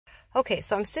Okay,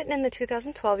 so I'm sitting in the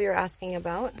 2012 you're asking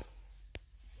about.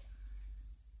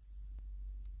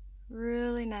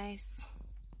 Really nice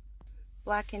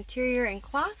black interior and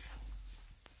cloth.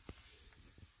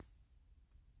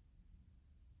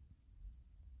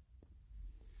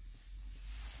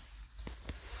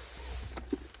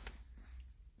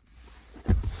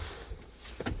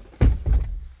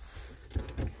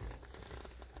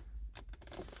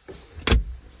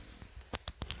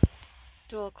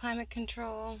 Dual climate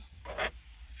control.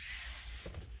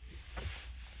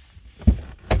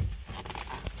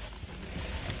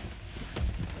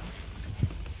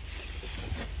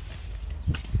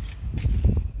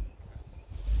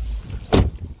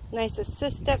 Nice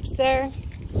assist steps there.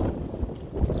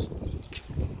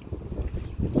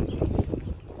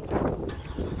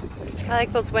 I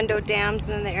like those window dams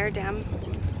and then the air dam.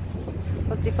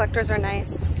 Those deflectors are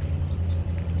nice.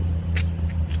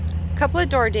 A couple of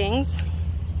door dings.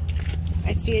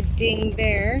 I see a ding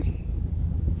there.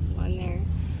 One there.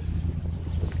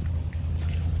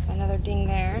 Another ding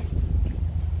there.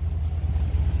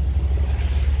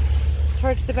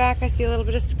 Towards the back I see a little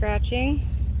bit of scratching.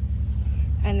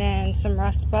 And then some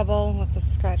rust bubble with a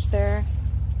scratch there.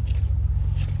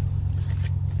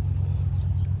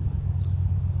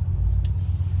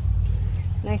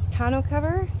 Nice tonneau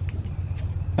cover.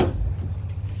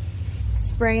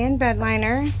 Spray in bed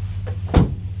liner.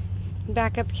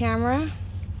 Backup camera.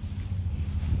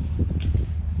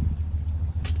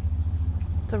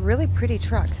 It's a really pretty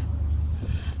truck.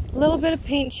 A little bit of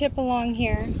paint chip along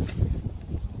here.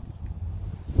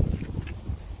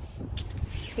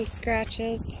 Some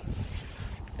scratches.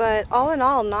 But all in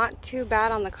all, not too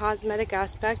bad on the cosmetic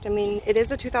aspect. I mean, it is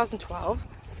a 2012.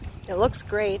 It looks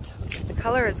great. The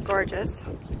color is gorgeous.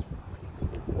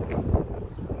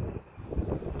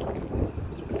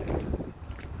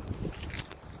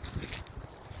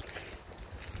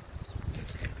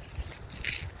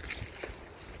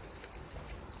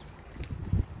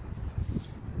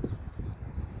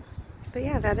 But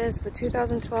yeah, that is the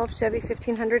 2012 Chevy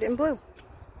 1500 in blue.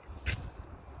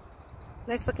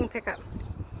 Nice looking pickup.